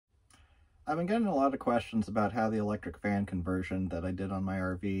I've been getting a lot of questions about how the electric fan conversion that I did on my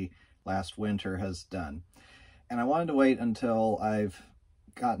RV last winter has done. And I wanted to wait until I've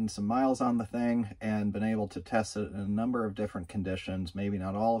gotten some miles on the thing and been able to test it in a number of different conditions, maybe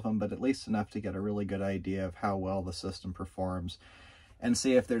not all of them, but at least enough to get a really good idea of how well the system performs and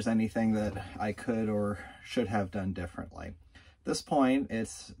see if there's anything that I could or should have done differently. At this point,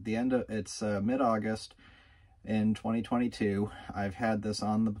 it's mid-August in 2022. I've had this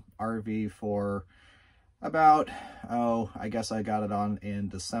on the RV for about, I guess I got it on in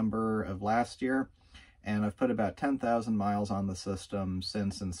December of last year, and I've put about 10,000 miles on the system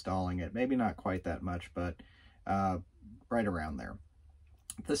since installing it. Maybe not quite that much, but right around there.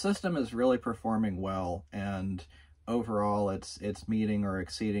 The system is really performing well, and overall it's meeting or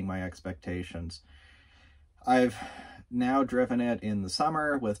exceeding my expectations. I've now driven it in the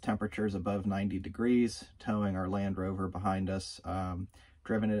summer with temperatures above 90 degrees, towing our Land Rover behind us.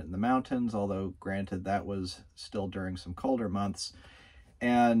 Driven it in the mountains, although granted that was still during some colder months.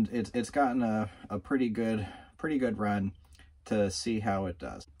 And it's gotten a pretty good run to see how it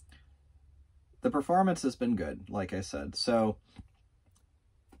does. The performance has been good, like I said. So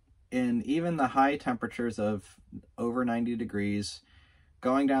in even the high temperatures of over 90 degrees,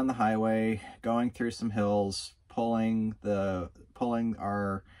 going down the highway, going through some hills, pulling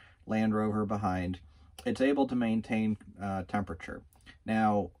our Land Rover behind, it's able to maintain temperature.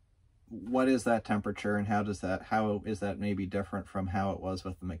 Now, what is that temperature, and how is that maybe different from how it was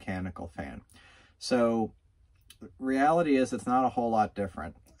with the mechanical fan? So reality is it's not a whole lot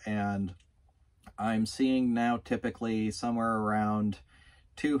different, and I'm seeing now typically somewhere around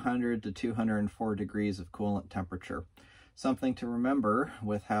 200 to 204 degrees of coolant temperature. Something to remember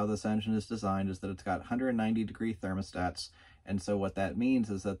with how this engine is designed is that it's got 190 degree thermostats, and so what that means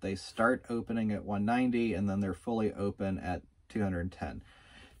is that they start opening at 190 and then they're fully open at 210.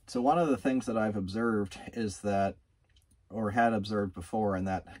 So one of the things that I've observed is that, or had observed before, and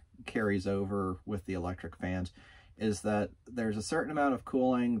that carries over with the electric fans, is that there's a certain amount of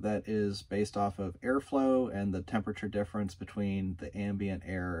cooling that is based off of airflow and the temperature difference between the ambient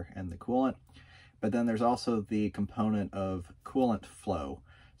air and the coolant. But then there's also the component of coolant flow.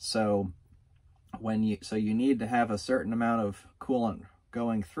 So you need to have a certain amount of coolant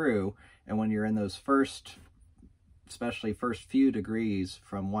going through, and when you're in those especially first few degrees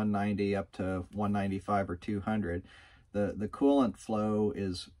from 190 up to 195 or 200, the coolant flow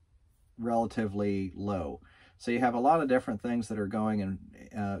is relatively low. So you have a lot of different things that are going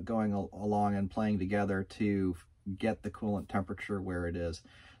along and playing together to get the coolant temperature where it is.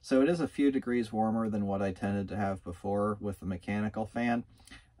 So it is a few degrees warmer than what I tended to have before with the mechanical fan,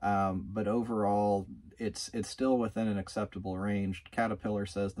 but overall it's still within an acceptable range. Caterpillar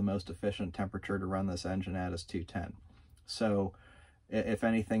says the most efficient temperature to run this engine at is 210. So if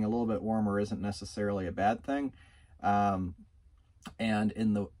anything, a little bit warmer isn't necessarily a bad thing. And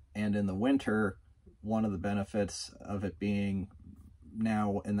in the winter, one of the benefits of it being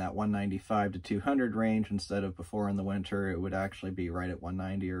now in that 195 to 200 range instead of before in the winter it would actually be right at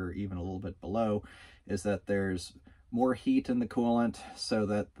 190 or even a little bit below, is that there's more heat in the coolant, so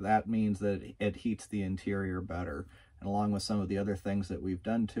that means that it heats the interior better. And along with some of the other things that we've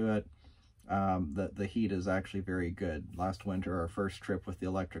done to it, the heat is actually very good. Last winter, our first trip with the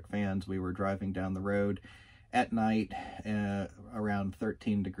electric fans, we were driving down the road at night around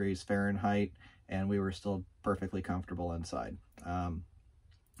 13 degrees Fahrenheit, and we were still perfectly comfortable inside.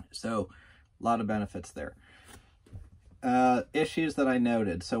 So a lot of benefits there. Issues that I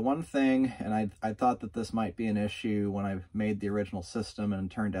noted. So one thing, and I thought that this might be an issue when I made the original system, and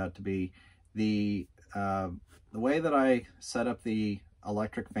it turned out to be the way that I set up the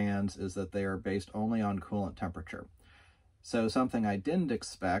electric fans is that they are based only on coolant temperature. So something I didn't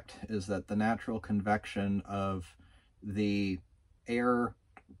expect is that the natural convection of the air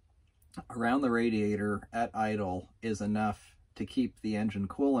around the radiator at idle is enough to keep the engine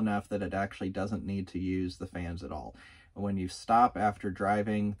cool enough that it actually doesn't need to use the fans at all. When you stop after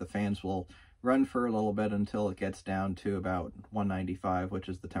driving, the fans will run for a little bit until it gets down to about 195, which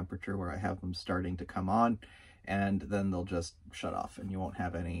is the temperature where I have them starting to come on, and then they'll just shut off and you won't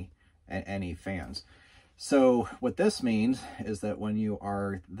have any fans. So what this means is that when you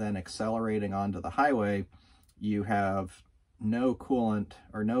are then accelerating onto the highway, you have no coolant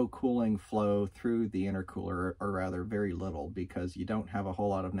or no cooling flow through the intercooler, or rather very little, because you don't have a whole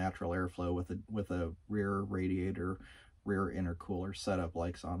lot of natural airflow with a rear radiator, rear intercooler setup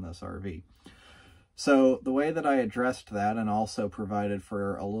like on this RV. So the way that I addressed that and also provided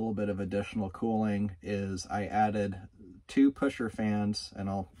for a little bit of additional cooling is I added 2 pusher fans, and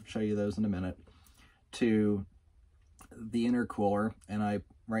I'll show you those in a minute, to the intercooler, and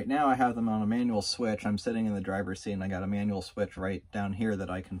right now I have them on a manual switch. I'm sitting in the driver's seat and I got a manual switch right down here that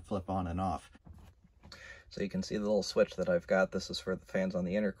I can flip on and off. So you can see the little switch that I've got. This is for the fans on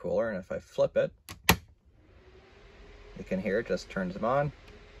the intercooler, and if I flip it, you can hear it just turns them on,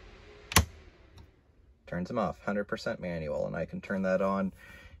 turns them off, 100% manual, and I can turn that on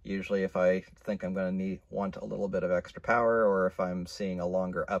usually if I think I'm going to want a little bit of extra power, or if I'm seeing a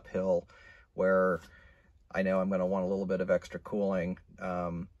longer uphill where I know I'm going to want a little bit of extra cooling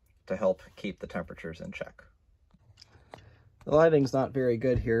to help keep the temperatures in check. The lighting's not very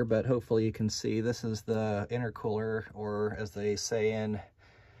good here, but hopefully you can see this is the intercooler, or as they say in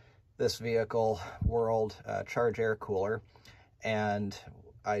this vehicle world, charge air cooler. And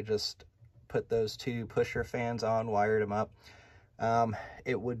I just put those two pusher fans on, wired them up.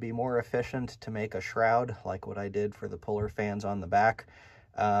 It would be more efficient to make a shroud like what I did for the puller fans on the back.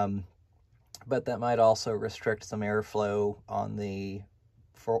 But that might also restrict some airflow on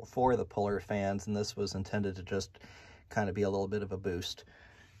for the puller fans, and this was intended to just kind of be a little bit of a boost.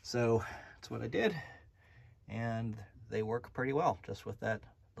 So that's what I did, and they work pretty well just with that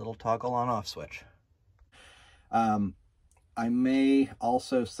little toggle on off switch. I may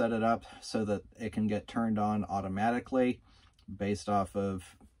also set it up so that it can get turned on automatically based off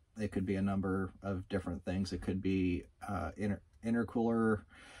of, it could be a number of different things. It could be intercooler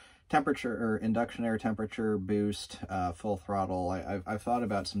temperature or induction air temperature boost, full throttle. I've thought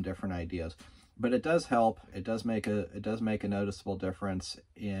about some different ideas, but it does help. It does make a noticeable difference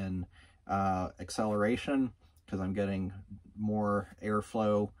in acceleration, because I'm getting more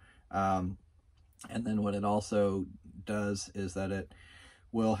airflow. And then what it also does is that it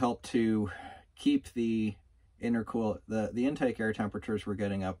will help to keep the the intake air temperatures were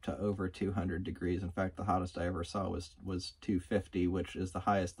getting up to over 200 degrees. In fact, the hottest I ever saw was 250, which is the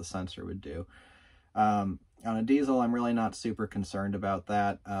highest the sensor would do. On a diesel, I'm really not super concerned about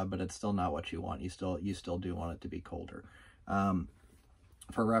that, but it's still not what you want. You still do want it to be colder.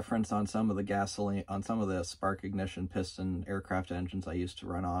 For reference, on some of the spark ignition piston aircraft engines I used to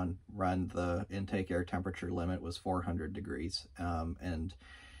run the intake air temperature limit was 400 degrees, and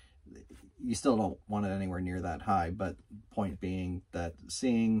you still don't want it anywhere near that high. But point being that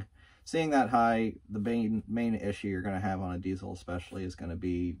seeing that high, the main issue you're going to have on a diesel especially is going to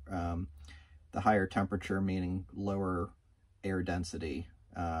be the higher temperature, meaning lower air density,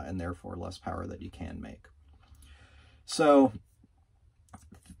 and therefore less power that you can make. So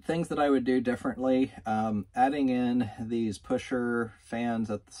things that I would do differently, adding in these pusher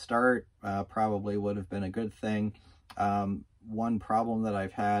fans at the start probably would have been a good thing. One problem that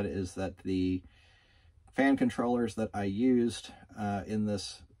I've had is that the fan controllers that I used in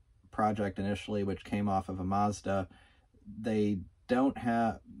this project initially, which came off of a Mazda, they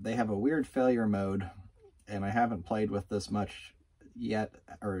have a weird failure mode, and I haven't played with this much yet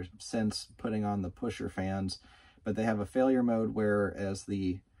or since putting on the pusher fans, but they have a failure mode where as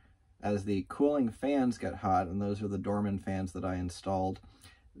the cooling fans get hot, and those are the Dorman fans that I installed,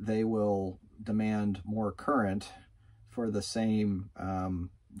 they will demand more current for the same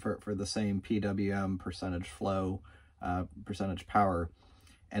for the same PWM percentage flow, percentage power.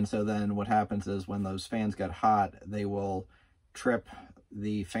 And so then what happens is when those fans get hot, they will trip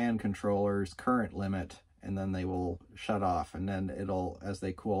the fan controller's current limit, and then they will shut off, and then as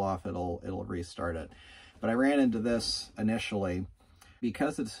they cool off, it'll restart it. But I ran into this initially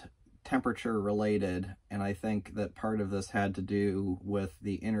because it's temperature related, and I think that part of this had to do with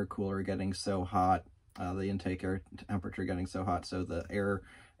the intercooler getting so hot, the intake air temperature getting so hot, so the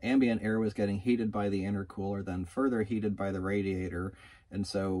ambient air was getting heated by the intercooler, then further heated by the radiator, and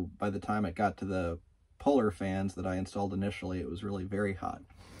so by the time it got to the puller fans that I installed initially, it was really very hot.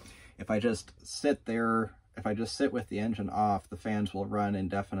 If I just sit with the engine off, the fans will run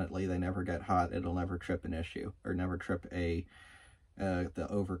indefinitely. They never get hot. It'll never trip an issue, or never trip the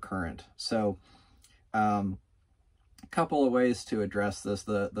overcurrent. So a couple of ways to address this.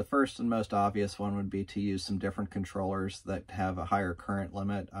 The first and most obvious one would be to use some different controllers that have a higher current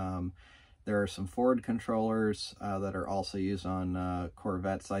limit. There are some Ford controllers that are also used on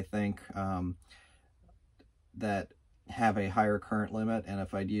Corvettes, I think, that have a higher current limit, and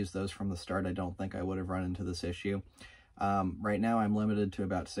if I'd used those from the start, I don't think I would have run into this issue. Right now I'm limited to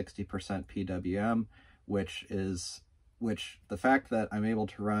about 60% PWM, which the fact that I'm able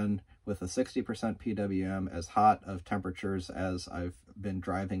to run with a 60% PWM as hot of temperatures as I've been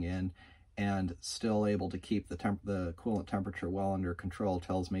driving in, and still able to keep the coolant temperature well under control,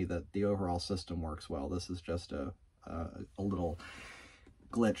 tells me that the overall system works well. This is just a little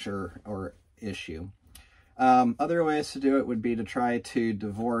glitch or issue. Other ways to do it would be to try to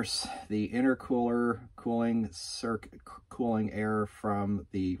divorce the intercooler cooling air from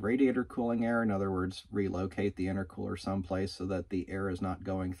the radiator cooling air. In other words, relocate the intercooler someplace so that the air is not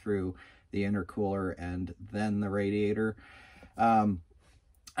going through the intercooler and then the radiator.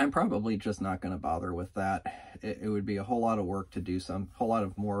 I'm probably just not going to bother with that. It would be a whole lot of work to do whole lot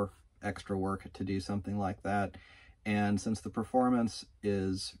of more extra work to do something like that. And since the performance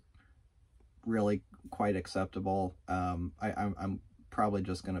is really quite acceptable, I'm probably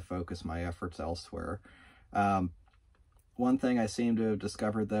just going to focus my efforts elsewhere. One thing I seem to have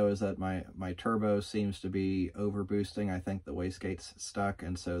discovered, though, is that my turbo seems to be over boosting. I think the wastegate's stuck,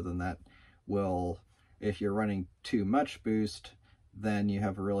 and so then that will, if you're running too much boost, then you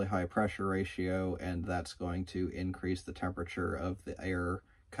have a really high pressure ratio, and that's going to increase the temperature of the air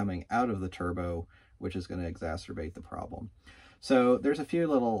coming out of the turbo, which is going to exacerbate the problem. So there's a few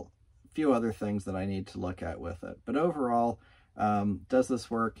other things that I need to look at with it. But overall, does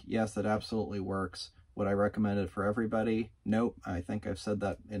this work? Yes, it absolutely works. Would I recommend it for everybody? Nope. I think I've said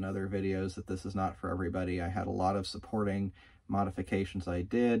that in other videos that this is not for everybody. I had a lot of supporting modifications I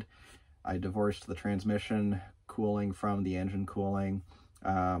did. I divorced the transmission cooling from the engine cooling.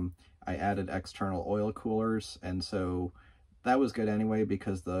 I added external oil coolers, and so that was good anyway,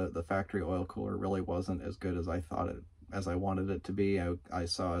 because the factory oil cooler really wasn't as good as I wanted it to be. I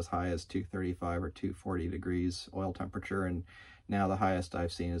saw as high as 235 or 240 degrees oil temperature, and now the highest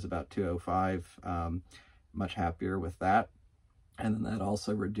I've seen is about 205. Much happier with that. And then that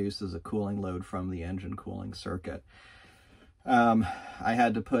also reduces a cooling load from the engine cooling circuit. I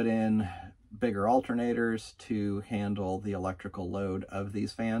had to put in bigger alternators to handle the electrical load of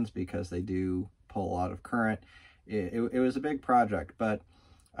these fans because they do pull a lot of current. It was a big project, but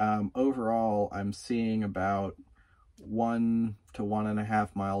overall I'm seeing about 1 to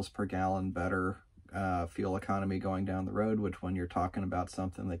 1.5 miles per gallon better fuel economy going down the road, which when you're talking about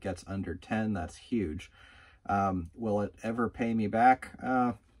something that gets under 10, that's huge. Will it ever pay me back?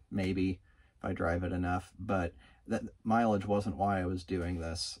 Maybe, if I drive it enough, but that mileage wasn't why I was doing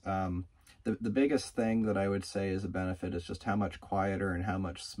this. The biggest thing that I would say is a benefit is just how much quieter and how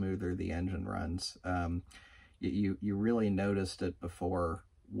much smoother the engine runs. You really noticed it before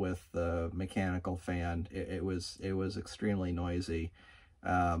with the mechanical fan. It was extremely noisy.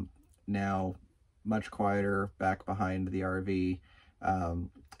 Now much quieter back behind the RV.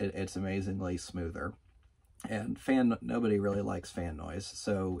 It's amazingly smoother. And nobody really likes fan noise,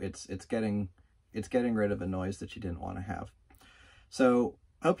 so it's getting rid of a noise that you didn't want to have. So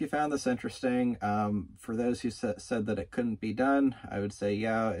I hope you found this interesting. For those who said that it couldn't be done, I would say,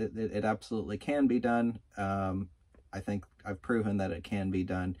 yeah, it absolutely can be done. I think I've proven that it can be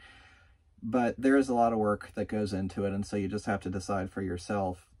done, but there is a lot of work that goes into it, and so you just have to decide for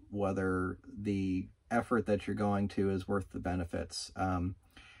yourself whether the effort that you're going to is worth the benefits.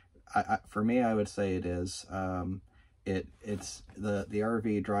 For me, I would say it is. It's the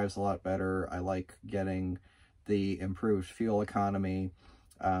RV drives a lot better. I like getting the improved fuel economy.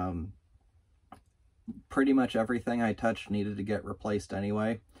 Pretty much everything I touched needed to get replaced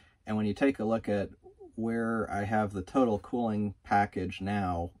anyway. And when you take a look at where I have the total cooling package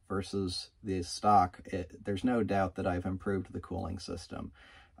now versus the stock, there's no doubt that I've improved the cooling system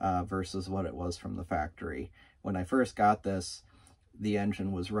versus what it was from the factory. When I first got this, the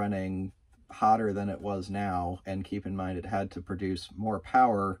engine was running hotter than it was now, and keep in mind it had to produce more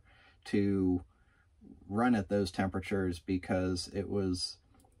power to run at those temperatures because it was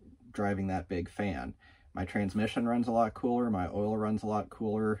driving that big fan. My transmission runs a lot cooler, my oil runs a lot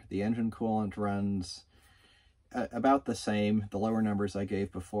cooler, the engine coolant runs about the same. The lower numbers I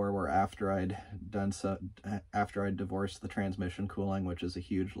gave before were after I'd divorced the transmission cooling, which is a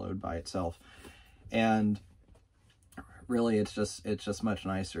huge load by itself. And really it's just much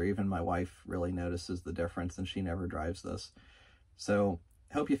nicer. Even my wife really notices the difference, and she never drives this. So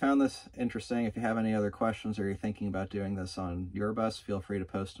I hope you found this interesting. If you have any other questions or you're thinking about doing this on your bus, feel free to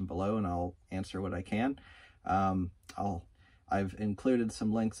post them below and I'll answer what I can. I've included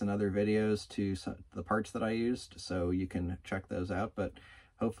some links in other videos to the parts that I used, so you can check those out. But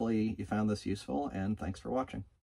hopefully you found this useful, and thanks for watching.